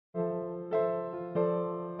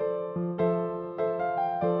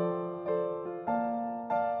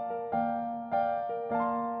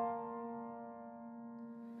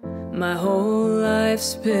My whole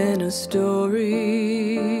life's been a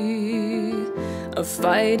story of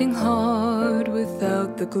fighting hard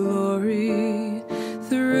without the glory,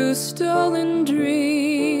 through stolen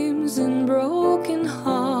dreams and broken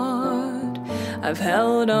heart. I've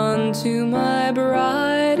held on to my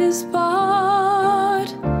brightest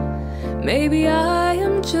part. Maybe I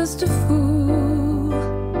am just a fool,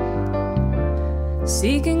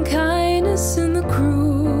 seeking kindness in the cruel.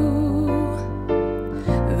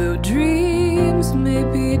 Though dreams may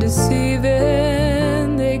be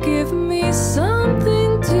deceiving, they give me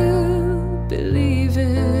something to believe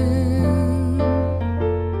in.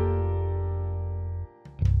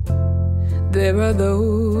 There are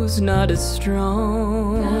those not as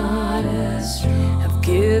strong, have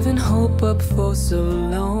given hope up for so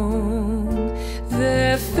long.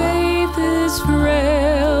 Their faith is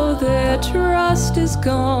frail, their trust is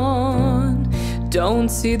gone. Don't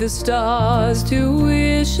see the stars to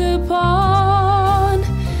wish upon.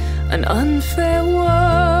 An unfair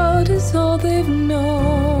world is all they've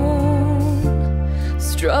known,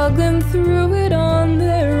 struggling through it on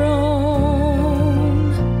their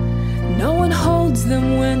own. No one holds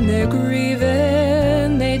them when they're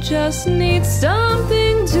grieving, they just need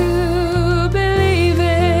something to believe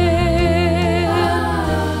in.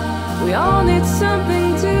 We all need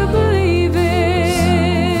something to believe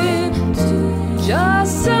in,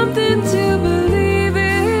 just something to believe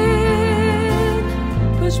in.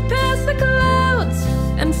 Push past the clouds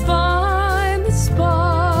and find the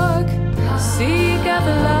spark. Seek out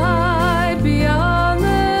the light beyond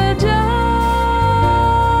the dark.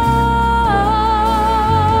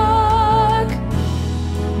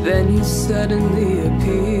 Then you suddenly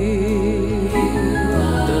appear,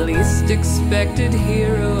 the least expected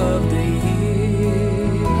hero of the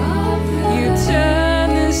year. You turn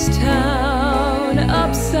this town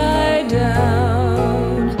upside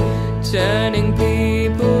down, turning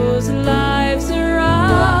people's lives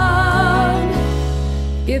around,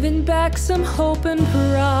 giving back some hope and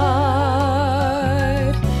pride,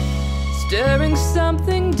 stirring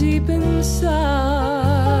something deep inside.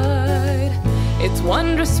 It's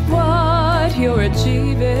wondrous what you're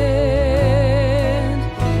achieving,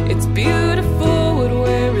 it's beautiful what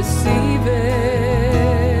we're receiving.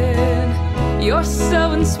 You're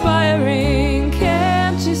so inspiring,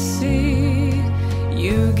 can't you see?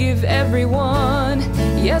 You give everyone,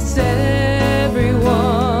 yes everyone,